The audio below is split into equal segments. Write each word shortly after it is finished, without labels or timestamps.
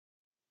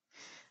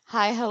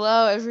Hi,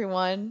 hello,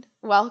 everyone.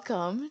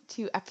 Welcome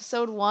to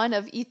episode 1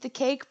 of Eat the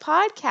Cake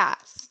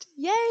podcast.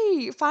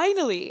 Yay!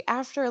 Finally,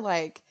 after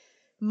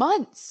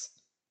months,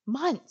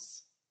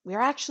 months, we're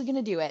actually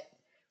going to do it.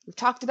 We've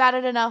talked about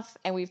it enough,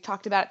 and we've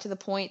talked about it to the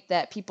point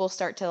that people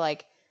start to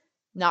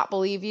not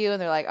believe you,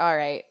 and they're like, all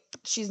right,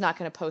 she's not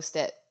going to post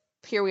it.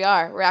 Here we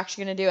are. We're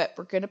actually going to do it.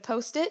 We're going to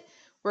post it.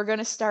 We're going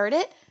to start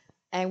it,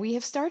 and we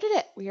have started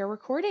it. We are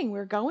recording.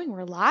 We're going.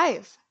 We're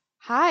live.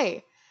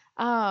 Hi.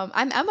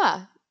 I'm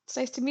Emma. It's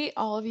nice to meet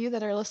all of you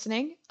that are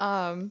listening.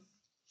 I'm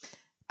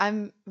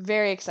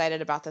very excited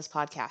about this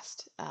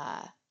podcast.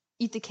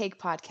 Eat the Cake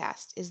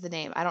podcast is the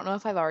name. I don't know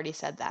if I've already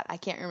said that. I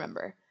can't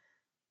remember.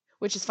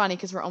 Which is funny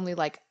because we're only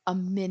like a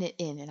minute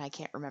in and I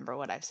can't remember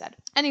what I've said.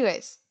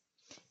 Anyways,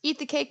 Eat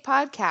the Cake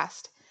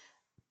podcast.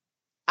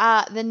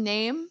 The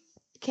name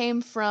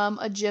came from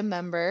a gym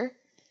member.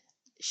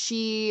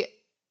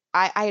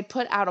 I had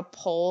put out a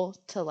poll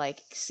to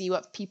see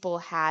what people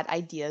had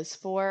ideas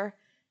for,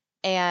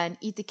 and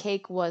Eat the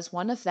Cake was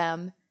one of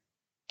them.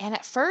 And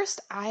at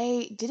first,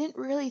 I didn't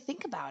really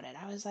think about it.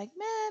 I was like,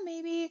 meh,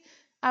 maybe.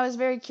 I was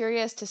very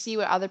curious to see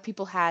what other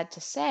people had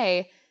to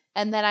say.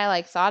 And then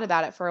I thought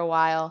about it for a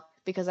while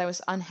because I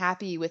was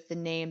unhappy with the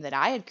name that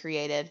I had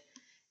created.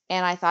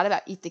 And I thought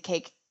about Eat the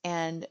Cake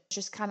and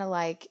just kind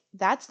of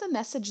that's the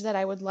message that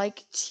I would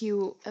like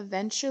to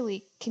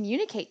eventually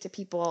communicate to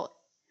people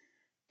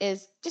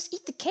is just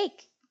eat the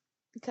cake.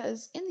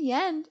 Because in the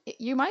end,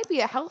 you might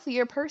be a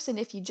healthier person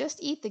if you just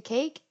eat the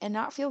cake and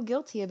not feel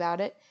guilty about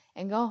it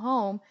and go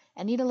home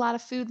and eat a lot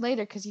of food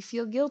later because you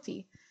feel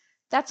guilty.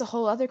 That's a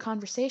whole other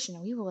conversation,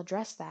 and we will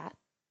address that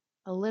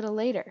a little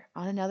later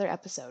on another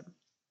episode.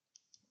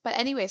 But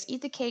anyways,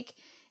 eat the cake.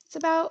 It's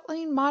about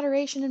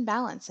moderation and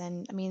balance.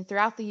 And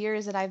throughout the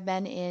years that I've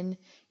been in,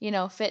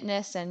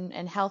 fitness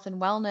and health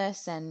and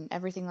wellness and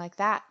everything like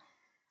that,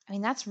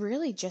 that's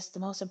really just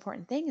the most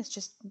important thing is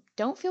just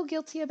don't feel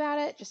guilty about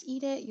it. Just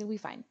eat it. You'll be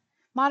fine.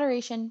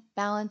 Moderation,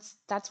 balance,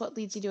 that's what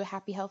leads you to a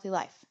happy, healthy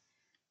life.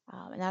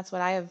 And that's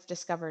what I have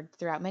discovered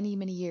throughout many,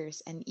 many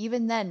years. And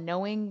even then,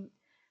 knowing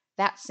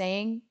that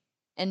saying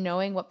and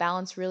knowing what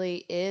balance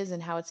really is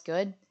and how it's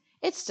good,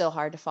 it's still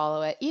hard to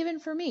follow it, even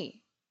for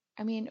me.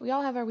 We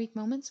all have our weak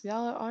moments. We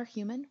all are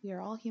human. We are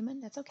all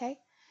human. That's okay.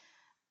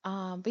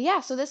 But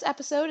yeah, so this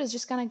episode is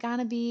just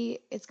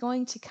it's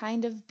going to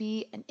kind of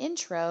be an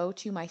intro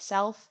to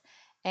myself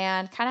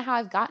and kind of how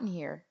I've gotten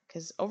here.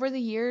 Because over the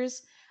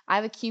years,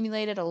 I've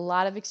accumulated a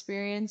lot of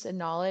experience and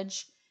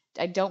knowledge.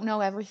 I don't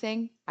know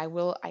everything. I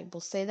will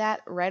say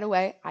that right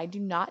away. I do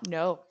not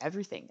know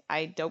everything.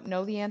 I don't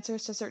know the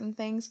answers to certain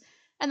things,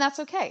 and that's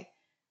okay.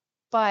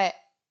 But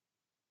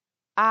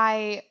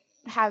I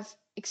have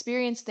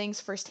experienced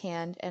things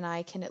firsthand, and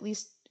I can at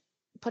least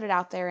put it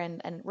out there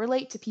and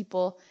relate to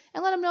people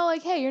and let them know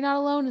hey, you're not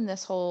alone in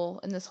this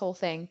whole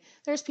thing.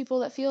 There's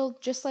people that feel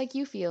just like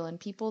you feel and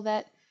people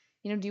that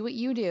do what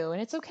you do,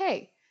 and it's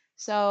okay.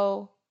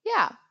 So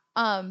yeah.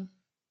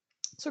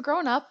 So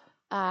growing up,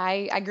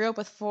 I grew up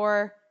with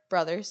four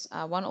brothers,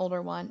 one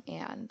older one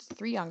and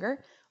three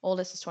younger.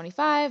 Oldest is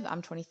 25,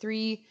 I'm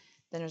 23,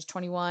 then there's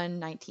 21,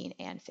 19,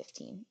 and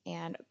 15.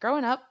 And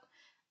growing up,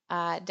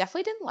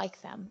 definitely didn't like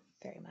them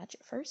very much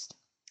at first.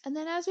 And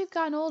then as we've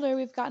gotten older,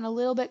 we've gotten a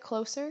little bit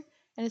closer.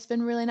 And it's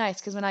been really nice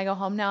because when I go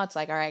home now, it's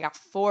all right, I got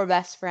four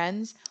best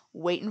friends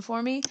waiting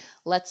for me.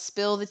 Let's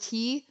spill the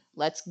tea.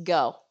 Let's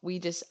go. We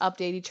just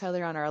update each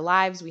other on our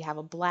lives. We have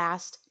a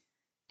blast.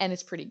 And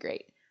it's pretty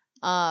great.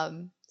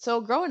 So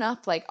growing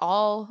up,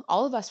 all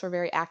of us were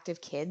very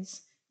active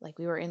kids.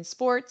 We were in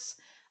sports,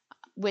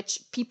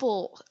 which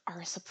people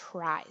are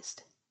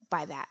surprised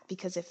by that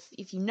because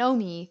if you know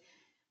me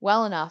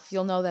well enough,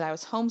 you'll know that I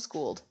was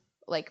homeschooled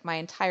my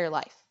entire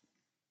life.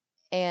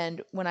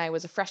 And when I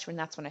was a freshman,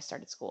 that's when I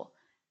started school.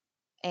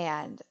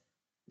 And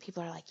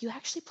people are like, "You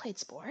actually played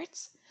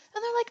sports?"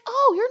 And they're like,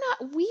 "Oh, you're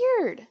not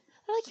weird."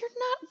 They're like, "You're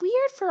not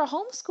weird for a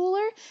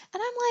homeschooler."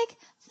 And I'm like,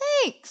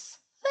 "Thanks.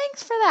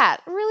 Thanks for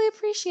that. Really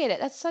appreciate it.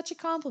 That's such a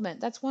compliment.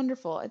 That's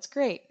wonderful. It's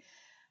great."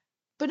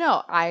 But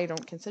no, I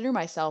don't consider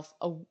myself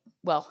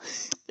well,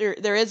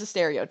 there is a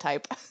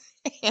stereotype.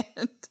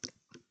 And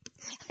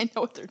I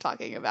know what they're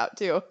talking about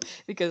too,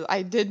 because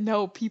I did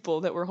know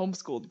people that were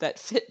homeschooled that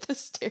fit the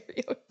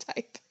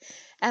stereotype,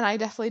 and I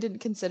definitely didn't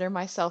consider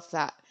myself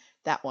that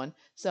one.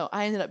 So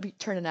I ended up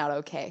turning out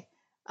okay,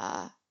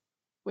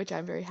 which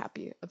I'm very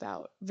happy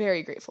about,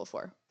 very grateful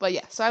for. But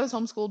yeah, so I was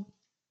homeschooled.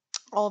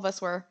 All of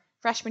us were.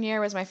 Freshman year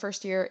was my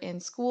first year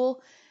in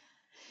school,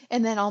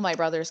 and then all my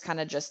brothers kind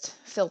of just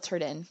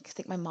filtered in. I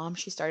think my mom,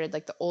 she started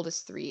the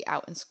oldest three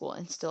out in school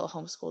and still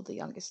homeschooled the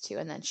youngest two,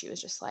 and then she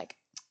was just like,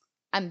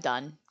 "I'm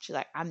done." She's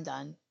like, "I'm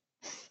done."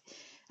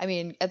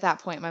 At that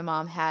point, my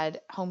mom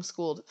had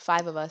homeschooled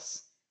five of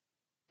us.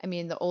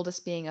 The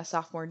oldest being a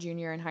sophomore,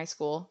 junior in high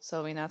school.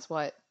 So, that's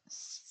what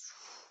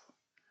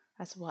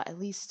at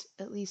least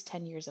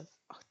 10 years of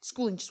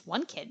schooling just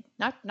one kid,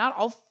 not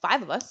all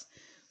five of us.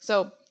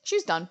 So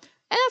she's done, and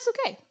that's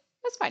okay.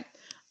 That's fine.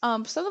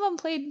 Some of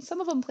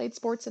them played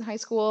sports in high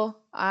school.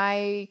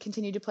 I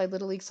continued to play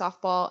Little League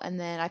softball, and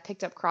then I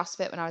picked up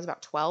CrossFit when I was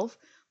about 12,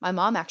 My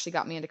mom actually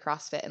got me into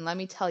CrossFit. And let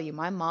me tell you,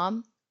 my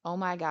mom, oh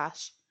my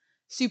gosh,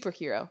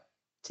 superhero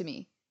to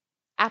me.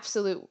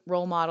 Absolute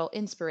role model,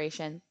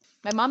 inspiration.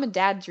 My mom and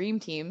dad, dream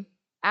team,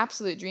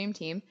 absolute dream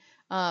team.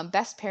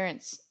 Best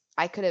parents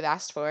I could have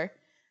asked for.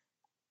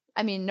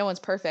 I mean, no one's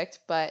perfect,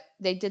 but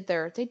they did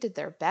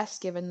their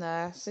best given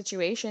the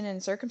situation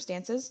and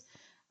circumstances.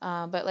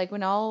 But like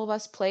when all of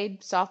us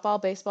played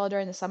softball, baseball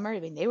during the summer, I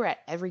mean, they were at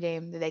every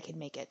game that they could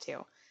make it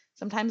to.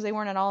 Sometimes they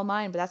weren't at all of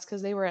mine, but that's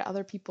because they were at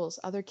other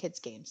kids'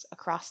 games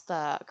across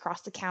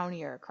the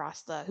county or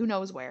across the who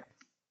knows where.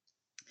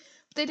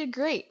 But they did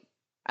great.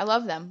 I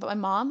love them. But my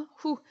mom,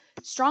 who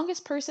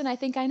strongest person I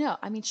think I know.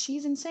 I mean,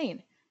 she's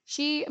insane.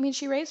 She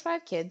raised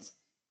 5 kids.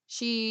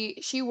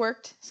 She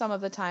worked some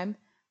of the time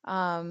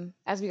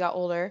as we got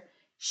older.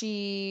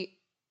 She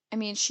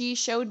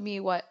showed me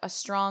what a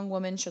strong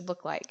woman should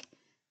look like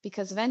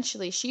because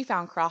eventually she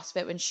found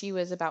CrossFit when she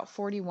was about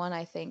 41,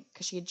 I think,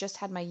 because she had just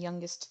had my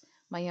youngest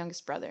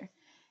brother.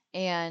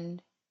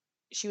 And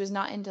she was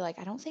not into like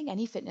I don't think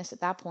any fitness at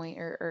that point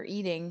or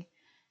eating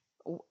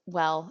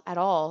well at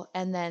all.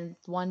 And then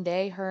one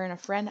day, her and a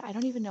friend, I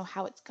don't even know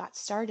how it got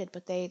started,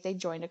 but they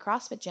joined a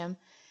CrossFit gym,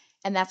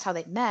 and that's how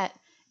they met.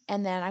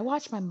 And then I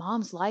watched my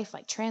mom's life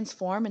like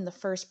transform in the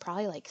first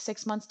probably like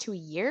 6 months to a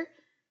year.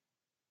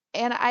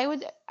 And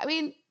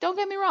don't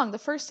get me wrong, the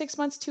first 6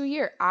 months to a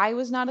year, I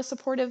was not a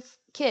supportive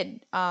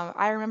kid.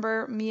 I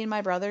remember me and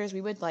my brothers,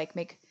 we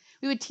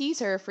would tease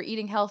her for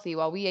eating healthy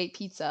while we ate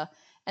pizza.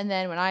 And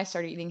then when I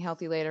started eating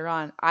healthy later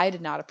on, I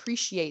did not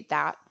appreciate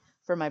that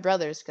for my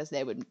brothers because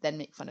they would then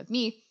make fun of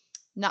me.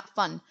 Not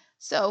fun.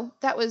 So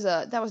that was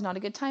not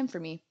a good time for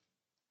me.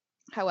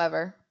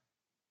 However,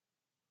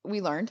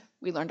 we learned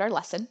our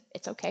lesson.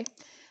 It's okay.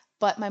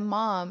 But my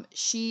mom,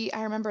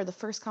 I remember the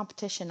first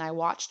competition I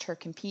watched her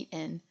compete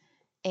in,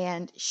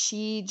 and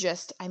she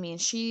just,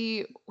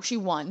 she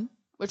won,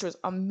 which was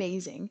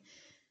amazing.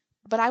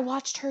 But I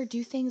watched her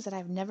do things that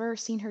I've never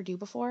seen her do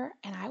before,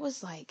 and I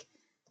was like,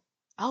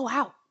 oh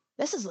wow,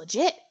 this is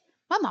legit.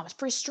 My mom is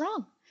pretty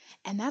strong.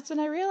 And that's when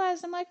I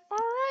realized I'm like, all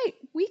right,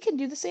 we can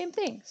do the same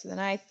thing. So then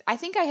I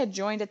think I had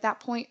joined at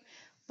that point,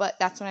 but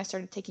that's when I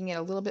started taking it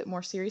a little bit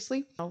more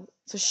seriously.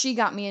 So she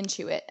got me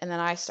into it, and then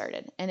I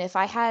started. And if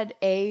I had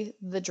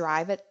the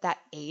drive at that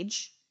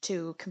age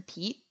to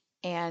compete,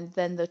 and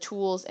then the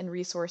tools and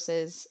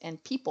resources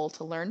and people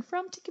to learn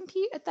from to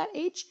compete at that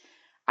age,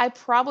 I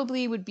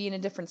probably would be in a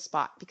different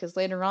spot because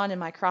later on in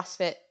my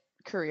CrossFit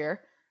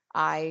career,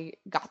 I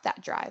got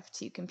that drive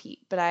to compete,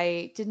 but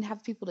I didn't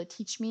have people to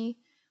teach me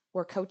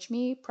or coach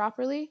me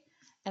properly.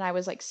 And I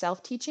was like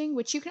self teaching,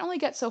 which you can only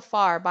get so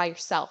far by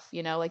yourself,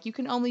 like you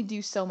can only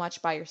do so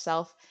much by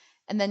yourself,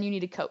 and then you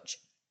need a coach.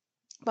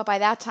 But by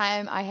that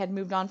time, I had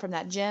moved on from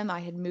that gym. I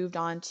had moved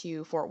on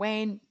to Fort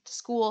Wayne, to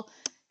school.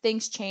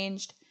 Things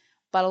changed.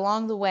 But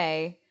along the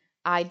way,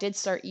 I did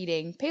start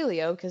eating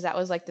paleo because that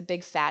was like the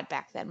big fad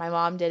back then. My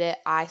mom did it.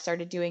 I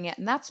started doing it.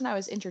 And that's when I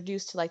was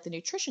introduced to like the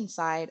nutrition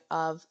side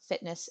of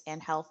fitness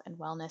and health and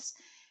wellness.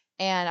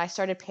 And I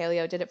started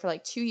paleo, did it for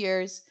like 2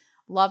 years,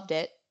 loved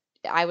it.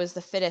 I was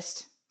the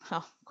fittest,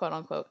 quote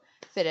unquote,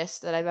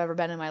 fittest that I've ever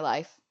been in my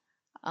life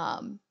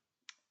um,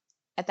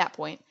 at that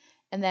point.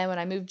 And then when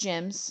I moved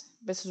gyms,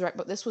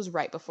 this was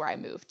right before I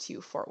moved to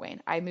Fort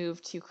Wayne. I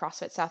moved to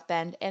CrossFit South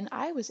Bend, and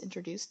I was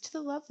introduced to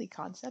the lovely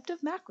concept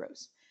of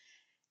macros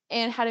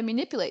and how to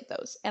manipulate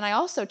those. And I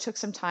also took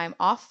some time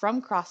off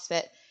from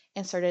CrossFit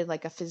and started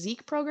like a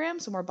physique program,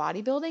 some more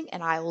bodybuilding,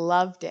 and I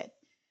loved it.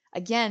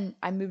 Again,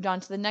 I moved on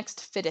to the next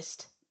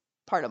fittest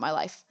part of my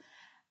life.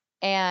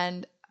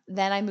 And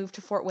then I moved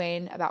to Fort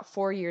Wayne about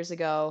 4 years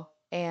ago,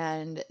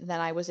 and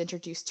then I was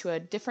introduced to a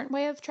different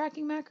way of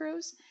tracking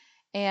macros.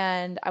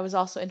 And I was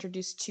also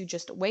introduced to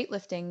just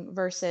weightlifting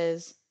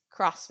versus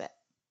CrossFit.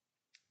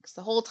 Because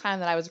the whole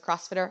time that I was a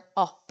CrossFitter,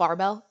 oh,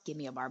 barbell, give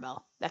me a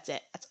barbell. That's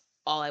it. That's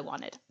all I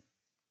wanted.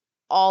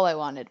 All I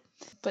wanted.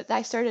 But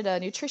I started a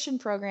nutrition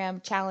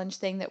program challenge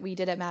thing that we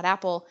did at Mad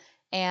Apple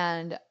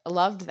and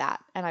loved that.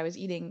 And I was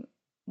eating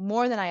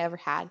more than I ever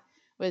had,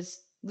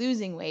 was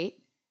losing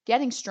weight,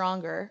 getting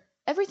stronger,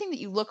 everything that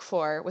you look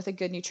for with a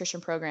good nutrition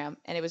program.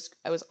 And it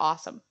was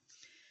awesome.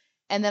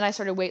 And then I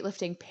started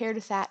weightlifting paired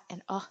with that,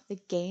 and the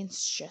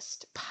gains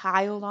just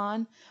piled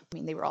on.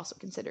 They were also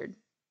considered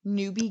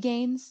newbie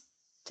gains,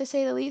 to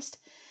say the least.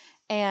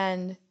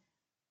 And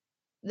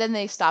then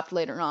they stopped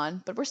later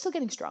on, but we're still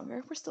getting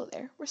stronger. We're still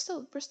there. We're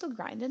still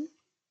grinding.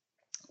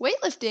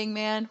 Weightlifting,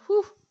 man,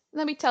 whew,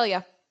 let me tell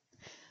you,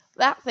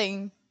 that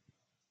thing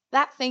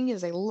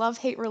is a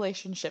love-hate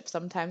relationship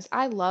sometimes.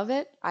 I love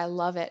it. I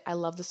love it. I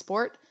love the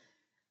sport.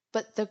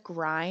 But the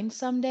grind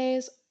some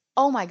days,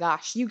 oh my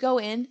gosh, you go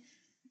in.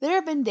 There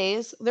have been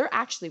days, there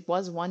actually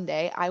was one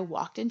day I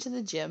walked into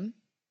the gym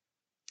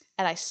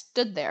and I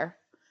stood there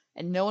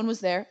and no one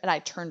was there and I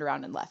turned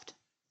around and left.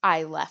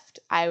 I left.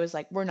 I was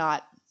like, we're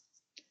not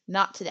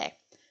today.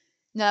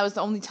 Now, that was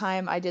the only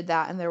time I did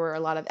that, and there were a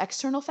lot of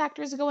external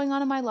factors going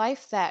on in my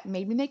life that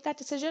made me make that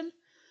decision.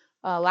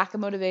 Lack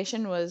of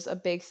motivation was a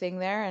big thing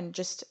there, and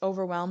just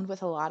overwhelmed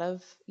with a lot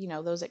of,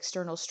 those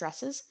external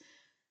stresses.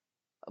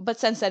 But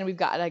since then we've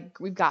gotten a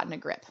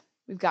grip.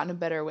 We've gotten a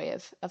better way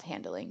of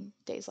handling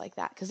days like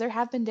that. Because there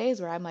have been days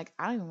where I'm like,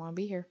 I don't even want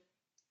to be here.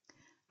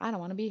 I don't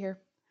want to be here.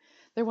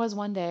 There was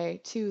one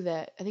day too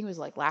that I think it was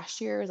like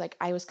last year. It was like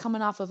I was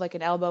coming off of like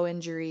an elbow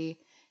injury,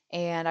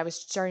 and I was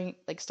starting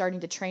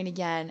to train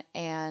again,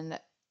 and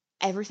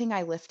everything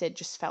I lifted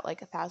just felt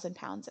like 1,000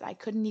 pounds, and I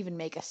couldn't even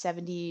make a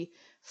 75%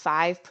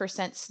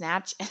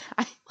 snatch,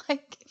 and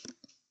like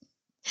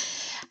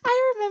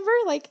I remember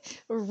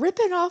like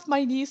ripping off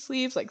my knee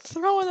sleeves, like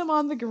throwing them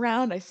on the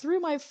ground. I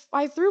threw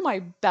my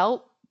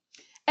belt,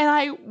 and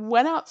I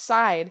went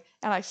outside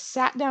and I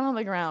sat down on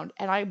the ground,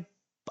 and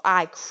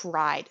I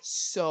cried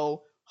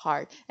so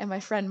hard. And my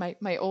friend,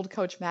 my old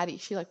coach Maddie,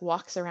 she like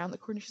walks around the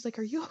corner. She's like,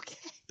 "Are you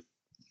okay?"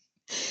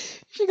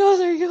 She goes,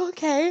 "Are you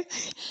okay?"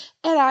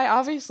 And I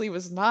obviously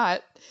was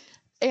not.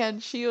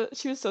 And she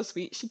was so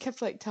sweet. She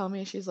kept like telling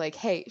me, she's like,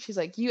 "Hey," she's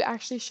like, "you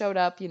actually showed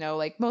up,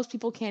 like most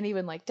people can't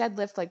even like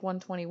deadlift like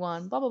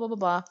 121, blah blah blah blah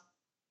blah."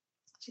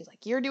 She's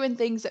like, "You're doing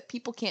things that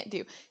people can't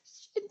do."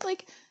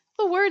 Like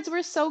the words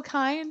were so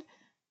kind,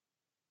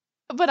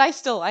 but I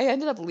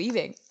ended up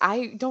leaving.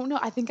 I don't know.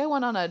 I think I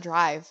went on a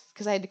drive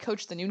because I had to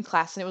coach the noon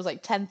class, and it was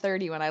like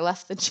 10:30 when I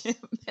left the gym,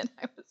 and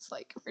I was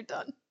like, "We're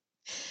done."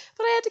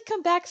 But I had to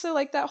come back, so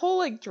like that whole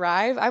like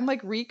drive, I'm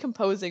like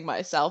recomposing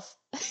myself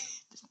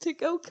to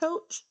go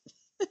coach.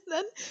 And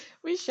then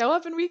we show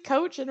up and we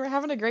coach and we're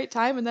having a great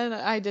time, and then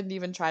I didn't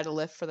even try to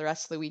lift for the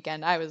rest of the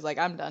weekend. I was like,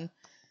 I'm done.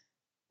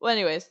 Well,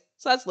 anyways,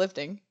 so that's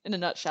lifting in a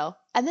nutshell.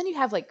 And then you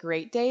have like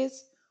great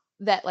days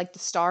that like the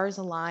stars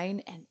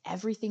align and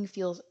everything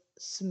feels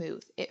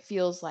smooth. It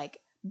feels like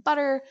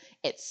butter,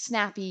 it's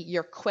snappy,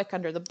 you're quick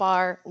under the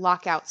bar,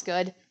 lockout's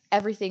good,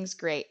 everything's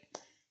great.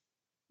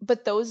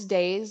 But those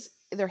days,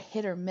 they're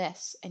hit or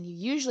miss, and you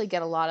usually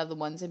get a lot of the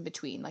ones in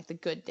between, like the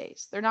good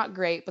days. They're not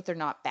great, but they're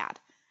not bad.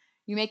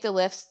 You make the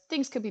lifts,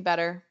 things could be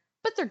better,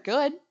 but they're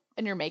good,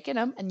 and you're making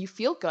them, and you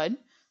feel good.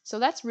 So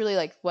that's really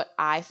like what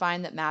I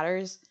find that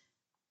matters.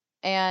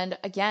 And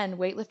again,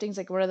 weightlifting's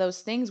like one of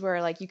those things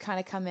where like you kind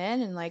of come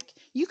in and like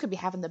you could be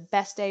having the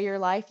best day of your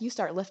life. You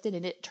start lifting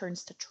and it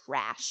turns to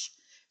trash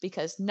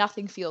because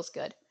nothing feels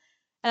good.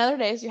 And other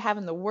days you're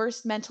having the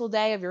worst mental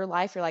day of your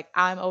life. You're like,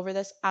 I'm over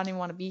this. I don't even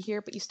want to be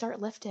here. But you start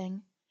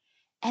lifting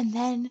and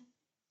then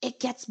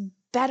it gets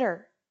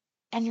better.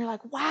 And you're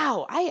like,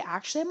 wow, I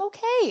actually am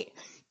okay.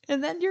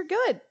 And then you're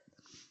good.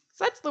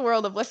 So that's the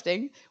world of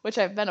lifting, which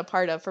I've been a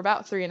part of for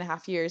about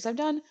 3.5 years. I've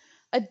done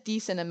a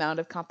decent amount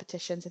of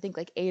competitions, I think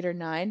like 8 or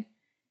 9.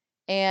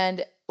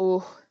 And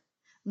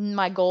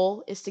my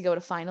goal is to go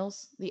to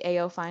finals, the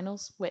AO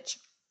finals, which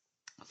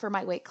for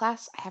my weight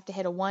class, I have to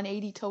hit a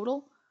 180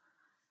 total,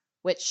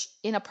 which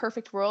in a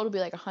perfect world would be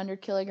like a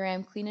 100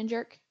 kilogram clean and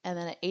jerk, and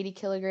then an 80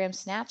 kilogram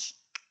snatch.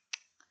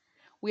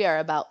 We are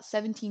about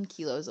 17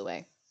 kilos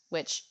away,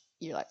 which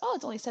you're like, oh,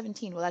 it's only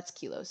 17. Well, that's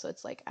kilos. So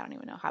it's like, I don't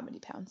even know how many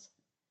pounds.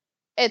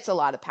 It's a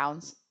lot of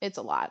pounds. It's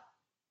a lot.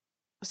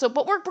 So,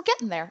 but we're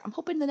getting there. I'm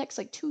hoping the next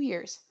like 2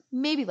 years,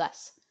 maybe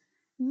less,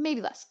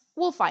 maybe less.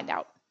 We'll find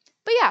out.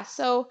 But yeah,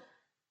 so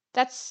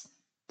that's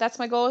that's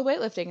my goal with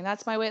weightlifting, and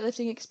that's my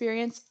weightlifting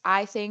experience.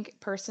 I think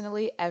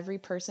personally, every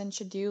person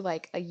should do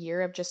like a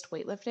year of just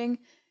weightlifting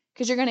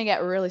because you're gonna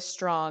get really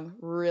strong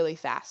really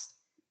fast.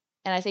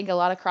 And I think a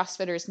lot of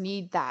CrossFitters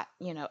need that,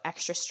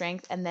 extra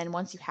strength. And then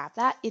once you have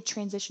that, it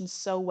transitions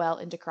so well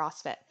into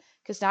CrossFit.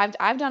 Because now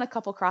I've done a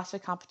couple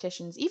CrossFit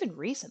competitions even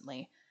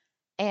recently,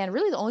 and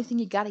really, the only thing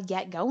you got to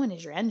get going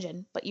is your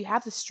engine, but you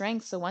have the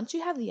strength. So once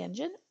you have the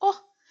engine,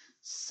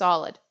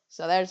 solid.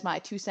 So there's my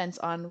 2 cents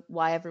on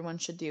why everyone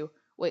should do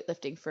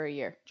weightlifting for a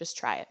year. Just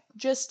try it.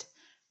 Just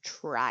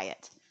try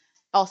it.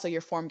 Also,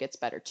 your form gets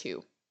better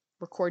too.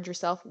 Record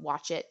yourself,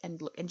 watch it,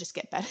 and just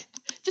get better.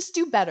 Just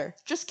do better.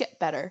 Just get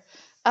better.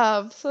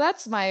 So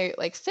that's my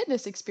like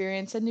fitness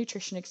experience and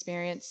nutrition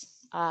experience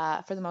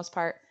for the most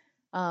part.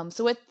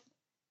 So with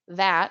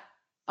that,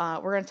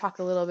 we're going to talk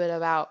a little bit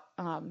about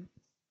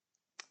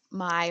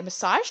my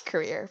massage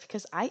career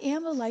because I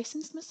am a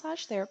licensed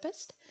massage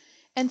therapist,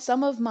 and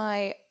some of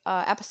my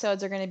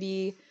episodes are going to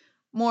be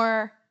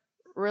more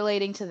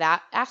relating to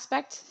that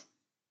aspect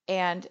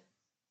and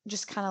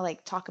just kind of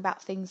like talk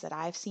about things that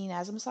I've seen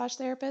as a massage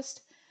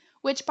therapist.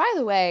 Which, by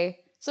the way,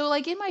 so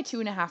like in my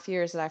 2.5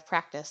 years that I've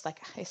practiced, like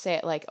I say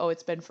it like, oh,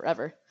 it's been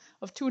forever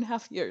of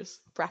 2.5 years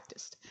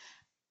practiced.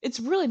 It's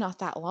really not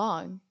that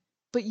long,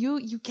 but you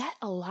get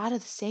a lot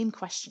of the same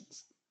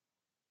questions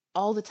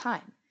all the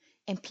time.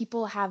 And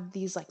people have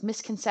these like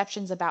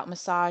misconceptions about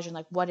massage and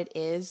like what it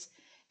is.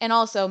 And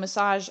also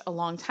massage a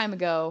long time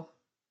ago,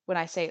 when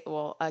I say,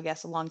 well, I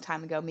guess a long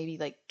time ago, maybe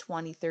like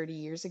 20, 30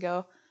 years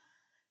ago,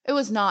 it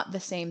was not the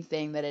same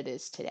thing that it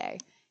is today.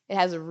 It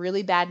has a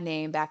really bad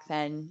name back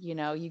then.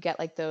 You get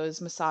like those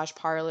massage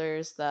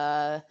parlors,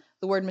 the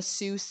word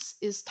masseuse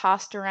is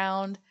tossed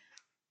around,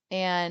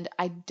 and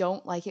I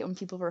don't like it when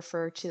people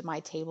refer to my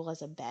table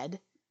as a bed.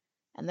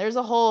 And there's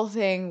a whole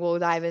thing we'll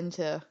dive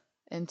into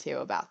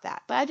about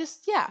that. But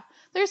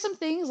there's some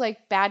things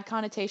like bad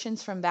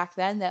connotations from back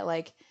then that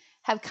like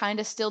have kind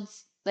of still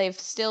they've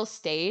still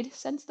stayed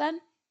since then,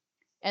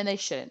 and they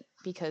shouldn't.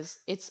 because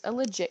it's a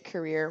legit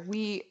career.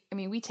 We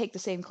take the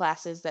same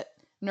classes that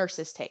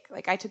nurses take.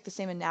 Like I took the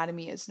same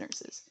anatomy as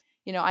nurses.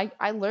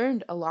 I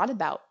learned a lot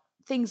about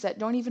things that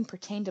don't even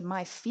pertain to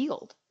my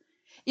field.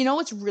 You know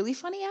what's really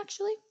funny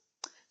actually?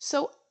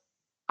 So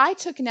I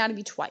took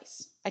anatomy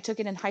twice. I took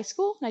it in high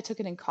school and I took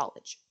it in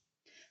college.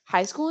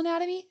 High school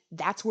anatomy,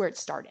 that's where it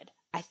started.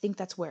 I think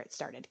that's where it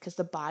started because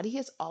the body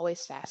has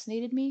always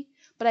fascinated me,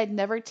 but I'd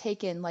never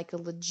taken like a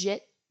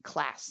legit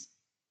class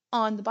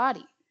on the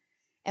body.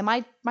 And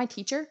my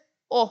teacher,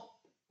 oh,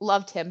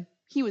 loved him.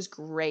 He was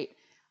great.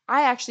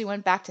 I actually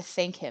went back to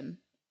thank him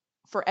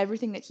for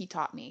everything that he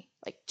taught me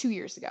like 2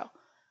 years ago.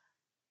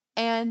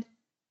 And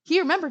he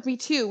remembered me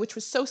too, which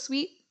was so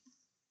sweet.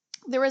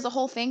 There was a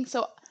whole thing.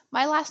 So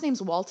my last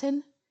name's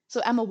Walton. So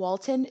Emma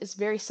Walton is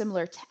very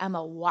similar to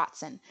Emma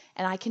Watson,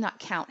 and I cannot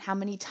count how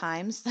many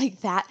times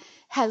like that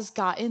has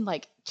gotten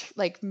like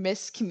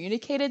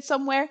miscommunicated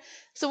somewhere.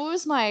 So it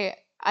was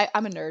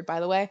I'm a nerd,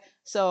 by the way.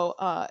 So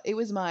it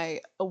was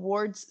my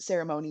awards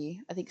ceremony,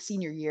 I think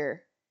senior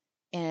year,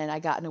 and I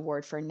got an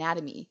award for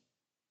anatomy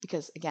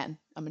because again,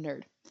 I'm a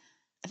nerd.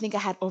 I think I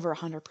had over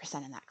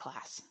 100% in that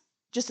class.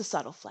 Just a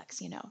subtle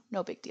flex,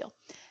 no big deal.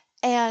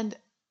 And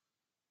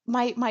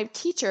my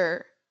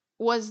teacher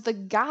was the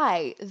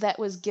guy that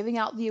was giving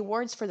out the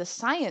awards for the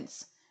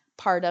science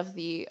part of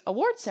the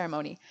award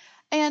ceremony.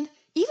 And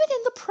even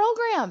in the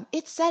program,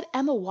 it said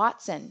Emma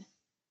Watson.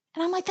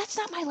 And I'm like, that's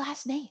not my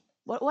last name.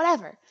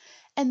 Whatever.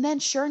 And then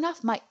sure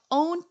enough, my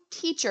own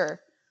teacher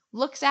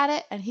looks at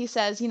it and he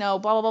says, blah,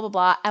 blah, blah, blah,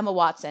 blah, Emma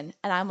Watson.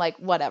 And I'm like,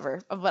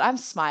 whatever. But I'm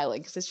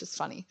smiling because it's just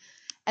funny.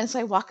 And so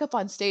I walk up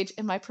on stage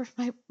and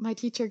my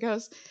teacher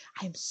goes,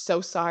 I'm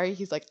so sorry.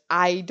 He's like,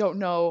 I don't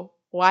know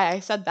why I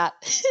said that.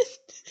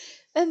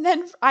 And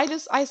then I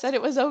said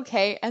it was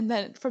okay. And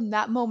then from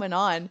that moment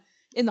on,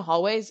 in the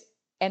hallways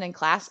and in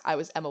class, I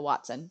was Emma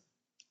Watson.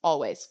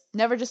 Always.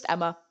 Never just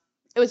Emma.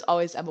 It was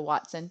always Emma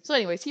Watson. So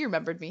anyways, he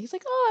remembered me. He's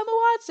like,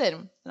 oh, Emma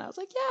Watson. And I was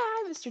like, yeah,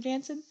 hi, Mr.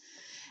 Jansen.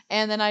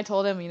 And then I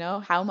told him,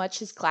 how much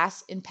his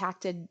class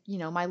impacted,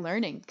 my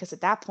learning. Because at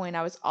that point,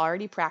 I was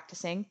already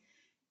practicing.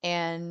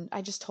 And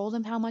I just told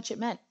him how much it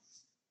meant.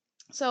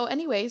 So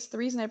anyways, the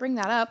reason I bring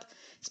that up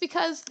is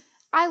because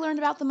I learned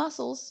about the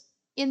muscles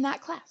in that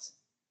class.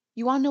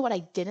 You want to know what I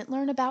didn't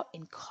learn about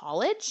in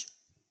college?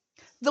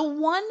 The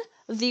one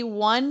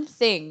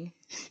thing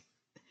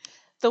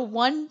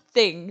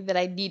that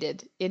I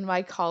needed in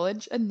my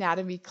college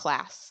anatomy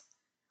class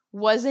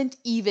wasn't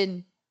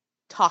even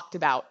talked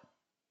about.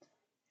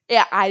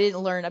 Yeah, I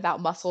didn't learn about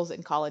muscles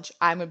in college.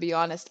 I'm going to be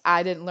honest.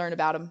 I didn't learn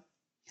about them.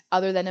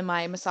 Other than in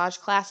my massage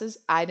classes,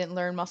 I didn't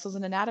learn muscles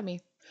and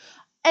anatomy.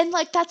 And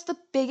that's the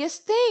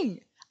biggest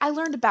thing. I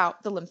learned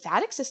about the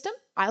lymphatic system.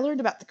 I learned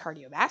about the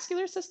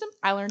cardiovascular system.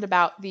 I learned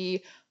about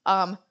the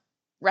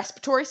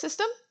respiratory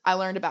system. I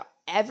learned about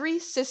every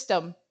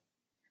system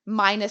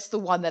minus the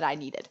one that I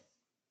needed.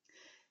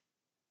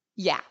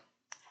 Yeah.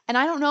 And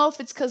I don't know if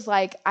it's because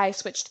I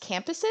switched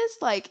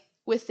campuses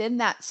within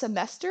that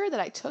semester that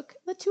I took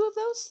the two of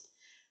those.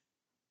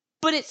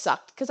 But it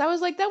sucked because I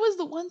was like, that was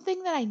the one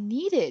thing that I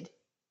needed.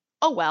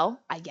 Oh well,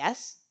 I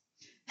guess.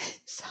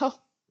 So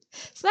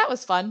that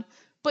was fun.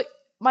 But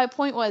my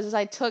point was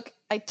I took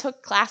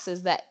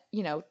classes that,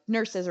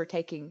 nurses are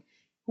taking.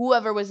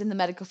 Whoever was in the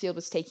medical field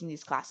was taking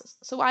these classes.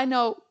 So I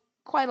know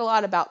quite a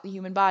lot about the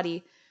human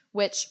body,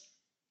 which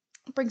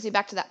brings me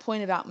back to that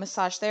point about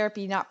massage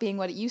therapy not being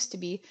what it used to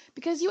be,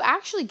 because you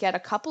actually get a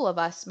couple of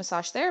us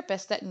massage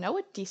therapists that know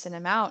a decent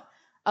amount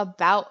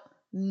about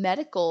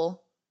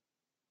medical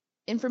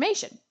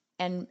information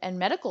and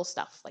medical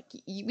stuff.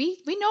 We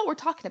know what we're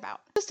talking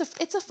about.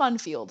 It's a fun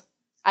field.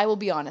 I will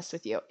be honest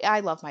with you. I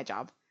love my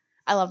job.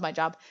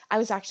 I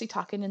was actually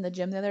talking in the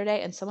gym the other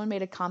day and someone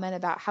made a comment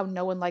about how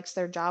no one likes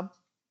their job.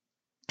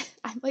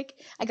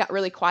 I got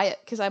really quiet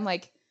because I'm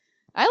like,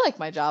 I like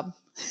my job.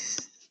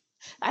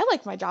 I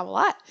like my job a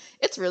lot.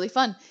 It's really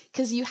fun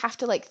because you have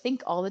to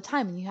think all the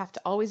time and you have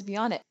to always be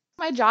on it.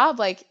 My job,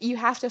 you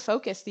have to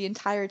focus the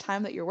entire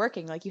time that you're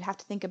working. You have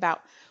to think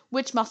about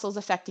which muscle is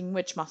affecting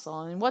which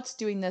muscle and what's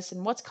doing this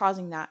and what's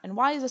causing that and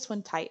why is this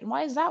one tight and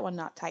why is that one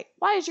not tight?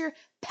 Why is your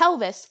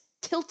pelvis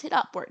tilted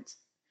upwards?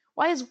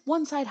 Why is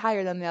one side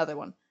higher than the other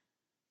one?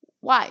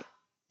 Why?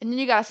 And then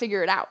you got to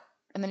figure it out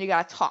and then you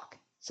got to talk.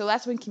 So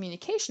that's when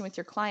communication with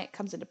your client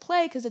comes into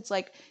play because it's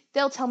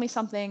they'll tell me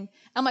something.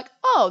 I'm like,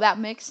 oh, that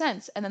makes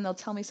sense. And then they'll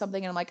tell me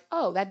something and I'm like,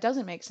 oh, that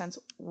doesn't make sense.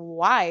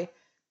 Why?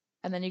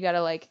 And then you got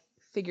to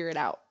figure it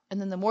out. And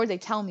then the more they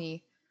tell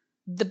me,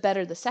 the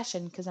better the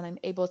session because then I'm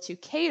able to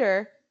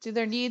cater to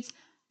their needs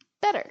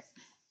better.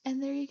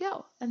 And there you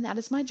go. And that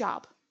is my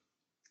job.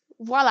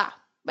 Voila.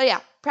 But yeah,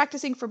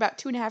 practicing for about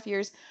 2.5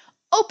 years,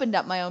 opened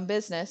up my own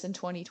business in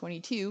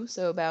 2022.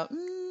 So about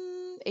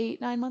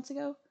 8-9 months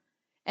ago.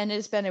 And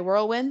it's been a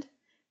whirlwind.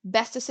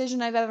 Best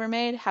decision I've ever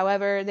made.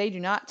 However, they do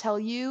not tell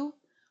you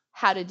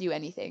how to do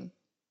anything.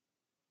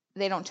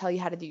 They don't tell you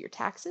how to do your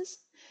taxes.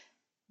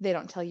 They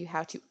don't tell you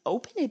how to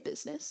open a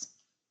business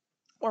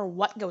or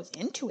what goes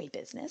into a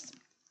business.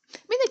 I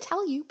mean, they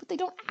tell you, but they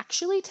don't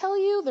actually tell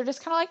you. They're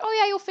just kind of like, oh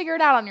yeah, you'll figure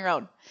it out on your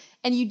own.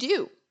 And you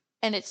do.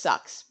 And it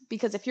sucks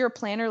because if you're a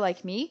planner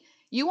like me,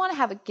 you want to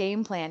have a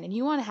game plan and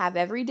you want to have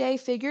every day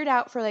figured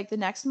out for like the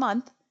next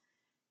month.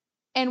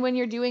 And when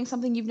you're doing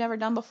something you've never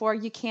done before,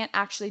 you can't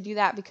actually do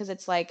that because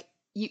it's like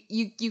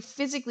you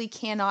physically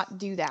cannot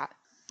do that.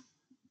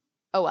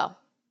 Oh well.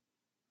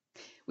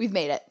 We've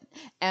made it.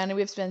 And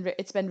it's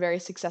been very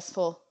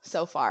successful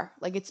so far.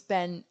 Like it's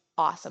been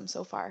awesome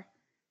so far.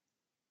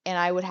 And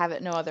I would have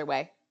it no other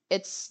way.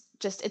 It's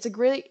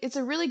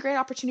a really great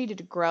opportunity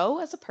to grow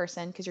as a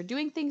person because you're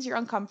doing things you're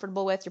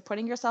uncomfortable with, you're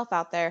putting yourself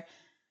out there.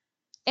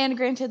 And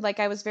granted, like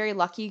I was very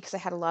lucky because I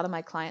had a lot of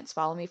my clients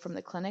follow me from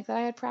the clinic that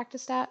I had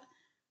practiced at.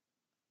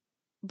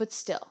 But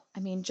still, I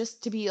mean,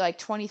 just to be like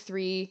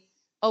 23,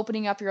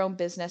 opening up your own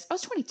business. I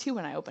was 22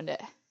 when I opened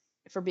it,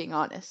 for being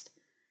honest.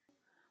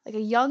 Like a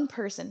young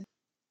person.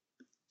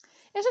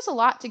 It's just a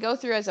lot to go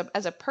through as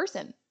a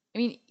person. I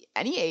mean,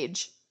 any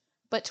age,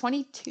 but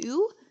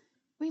 22?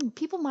 I mean,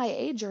 people my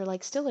age are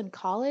like still in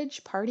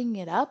college, partying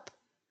it up,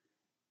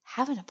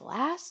 having a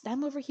blast.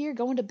 I'm over here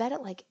going to bed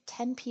at like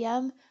 10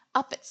 p.m.,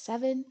 up at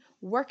 7,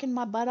 working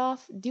my butt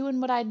off, doing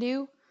what I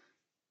do,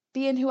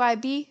 being who I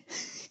be.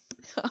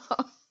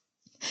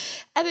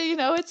 And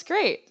it's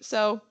great.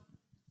 So,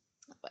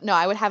 no,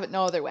 I would have it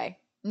no other way.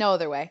 No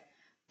other way.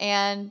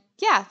 And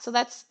yeah, so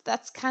that's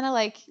kind of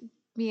like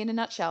me in a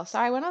nutshell.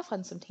 Sorry, I went off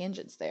on some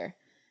tangents there.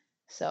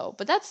 So,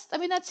 but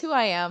that's who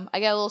I am. I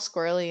get a little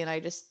squirrely and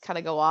I just kind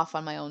of go off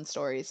on my own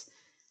stories,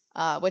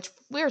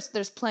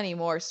 there's plenty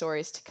more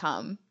stories to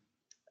come.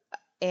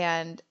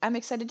 And I'm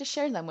excited to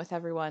share them with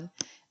everyone.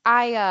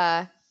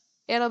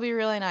 It'll be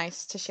really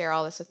nice to share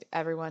all this with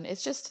everyone.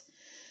 It's just,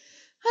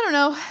 I don't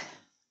know.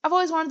 I've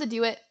always wanted to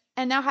do it.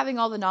 And now having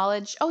all the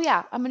knowledge, oh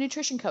yeah, I'm a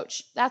nutrition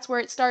coach. That's where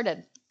it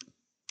started.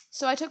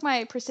 So I took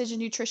my precision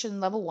nutrition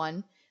level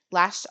 1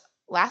 last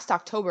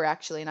October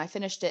actually, and I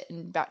finished it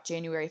in about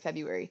January,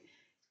 February.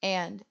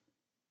 And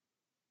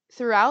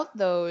throughout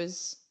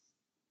those,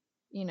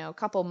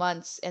 couple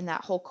months in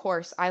that whole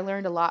course, I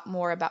learned a lot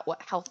more about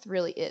what health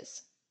really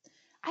is.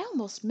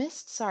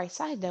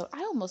 Side note, I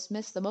almost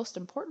missed the most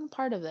important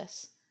part of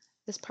this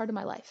part of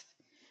my life,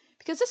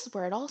 because this is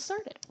where it all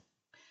started.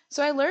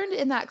 So I learned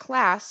in that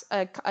class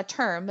a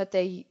term that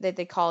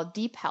they call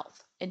deep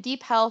health. And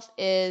deep health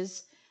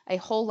is a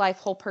whole life,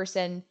 whole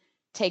person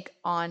take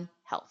on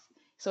health.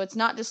 So it's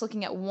not just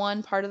looking at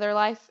one part of their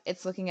life,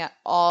 it's looking at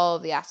all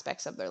the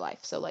aspects of their life.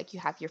 So like you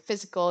have your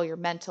physical, your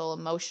mental,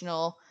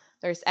 emotional,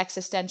 there's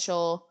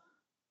existential,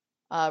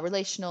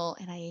 relational,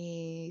 and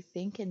I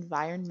think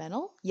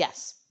environmental.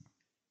 Yes.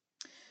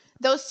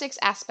 Those 6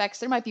 aspects,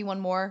 there might be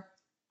one more.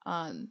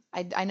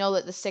 I know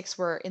that the 6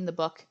 were in the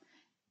book.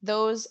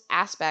 Those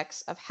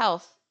aspects of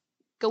health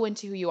go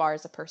into who you are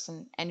as a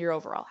person and your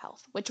overall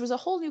health, which was a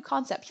whole new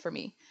concept for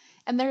me.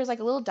 And there's like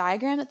a little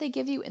diagram that they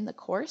give you in the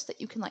course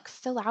that you can like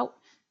fill out,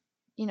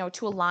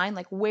 to align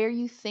like where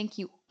you think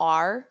you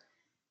are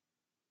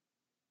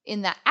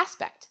in that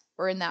aspect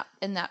or in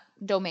that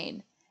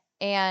domain.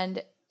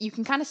 And you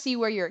can kind of see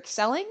where you're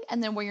excelling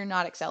and then where you're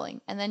not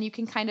excelling. And then you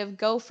can kind of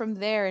go from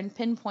there and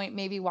pinpoint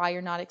maybe why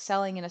you're not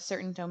excelling in a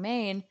certain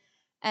domain.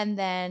 And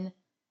then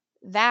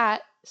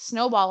that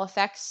snowball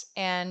effects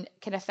and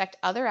can affect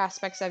other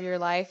aspects of your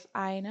life.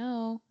 I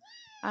know.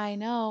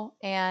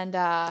 And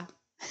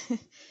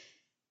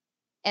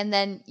and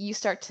then you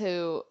start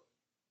to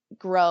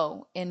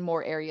grow in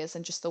more areas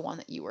than just the one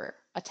that you were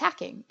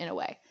attacking in a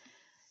way.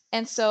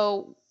 And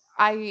so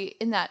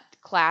in that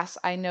class,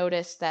 I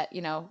noticed that,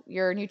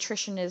 your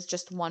nutrition is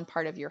just one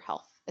part of your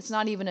health. It's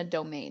not even a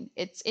domain.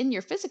 It's in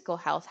your physical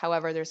health.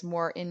 However, there's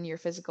more in your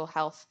physical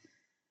health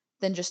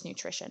than just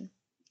nutrition.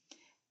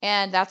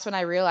 And that's when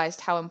I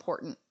realized how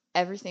important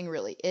everything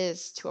really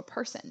is to a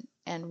person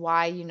and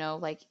why,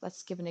 like,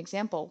 let's give an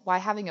example, why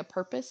having a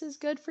purpose is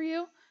good for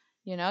you.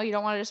 You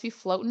don't want to just be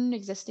floating,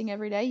 existing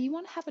every day. You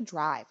want to have a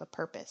drive, a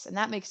purpose, and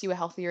that makes you a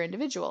healthier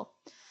individual.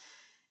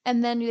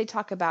 And then they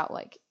talk about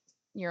like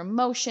your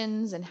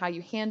emotions and how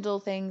you handle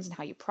things and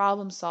how you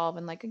problem solve.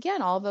 And like,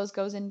 again, all of those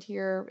goes into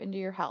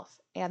your health.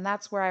 And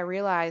that's where I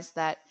realized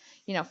that,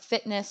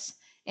 fitness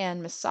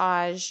and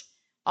massage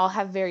all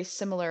have very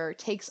similar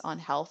takes on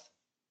health.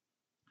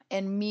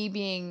 And me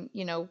being,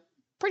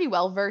 pretty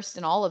well versed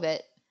in all of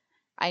it,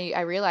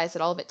 I realized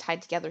that all of it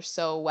tied together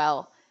so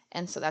well.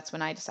 And so that's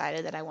when I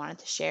decided that I wanted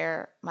to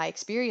share my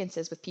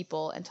experiences with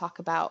people and talk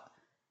about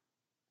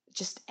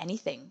just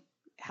anything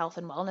health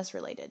and wellness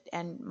related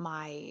and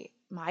my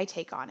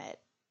take on it.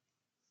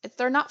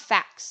 They're not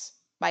facts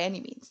by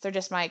any means. They're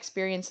just my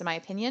experience and my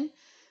opinion.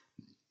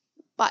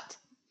 But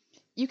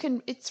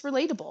it's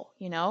relatable,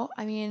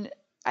 I mean,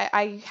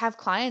 I have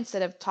clients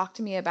that have talked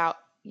to me about,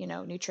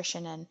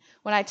 nutrition. And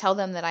when I tell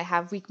them that I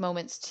have weak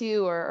moments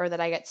too, or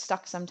that I get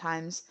stuck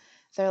sometimes,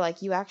 they're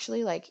like, you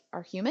actually like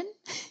are human?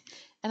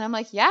 And I'm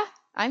like, yeah,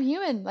 I'm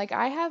human. Like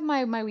I have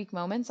my weak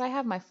moments. I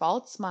have my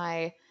faults,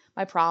 my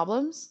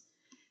problems.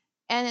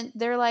 And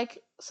they're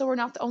like, so we're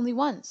not the only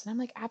ones. And I'm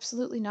like,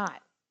 absolutely not.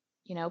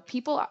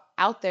 People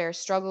out there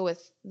struggle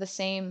with the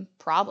same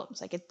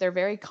problems. Like they're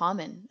very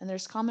common, and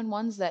there's common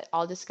ones that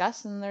I'll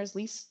discuss, and there's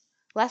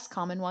less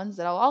common ones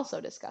that I'll also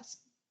discuss.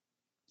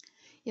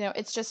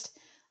 It's just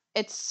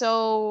it's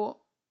so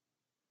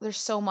there's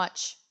so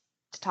much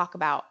to talk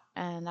about,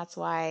 and that's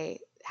why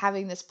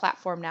having this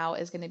platform now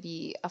is going to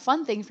be a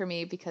fun thing for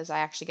me because I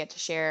actually get to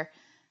share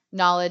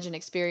knowledge and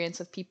experience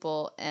with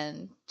people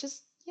and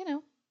just,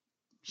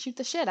 shoot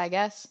the shit, I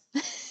guess.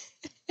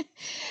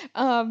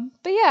 But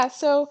yeah,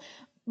 so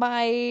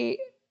my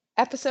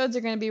episodes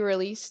are going to be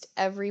released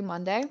every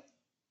Monday.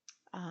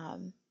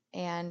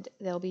 And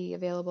they'll be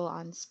available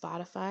on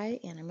Spotify,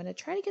 and I'm going to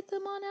try to get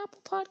them on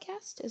Apple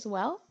Podcast as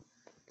well.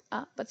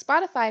 But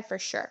Spotify for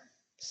sure.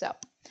 So,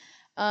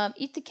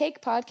 Eat the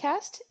Cake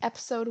podcast,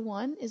 episode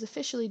 1 is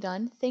officially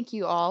done. Thank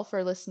you all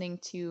for listening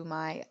to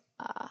my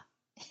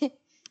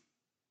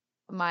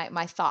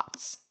my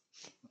thoughts.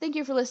 Thank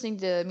you for listening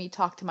to me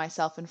talk to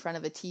myself in front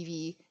of a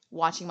TV,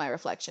 watching my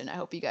reflection. I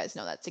hope you guys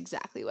know that's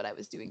exactly what I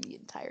was doing the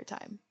entire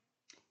time.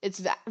 It's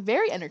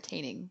very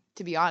entertaining,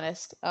 to be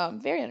honest.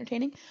 Very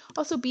entertaining.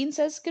 Also, Bean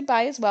says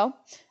goodbye as well.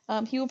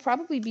 He will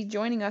probably be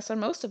joining us on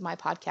most of my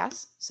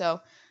podcasts,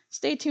 so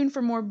stay tuned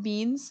for more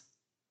Beans.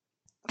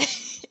 And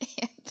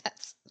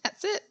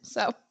that's it.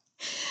 So,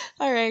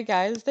 all right,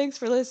 guys, thanks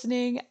for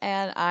listening,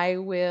 and I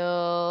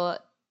will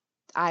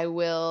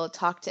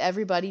talk to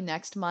everybody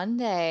next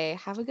Monday.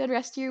 Have a good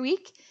rest of your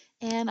week,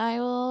 and I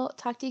will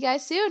talk to you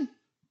guys soon.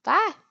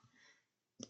 Bye.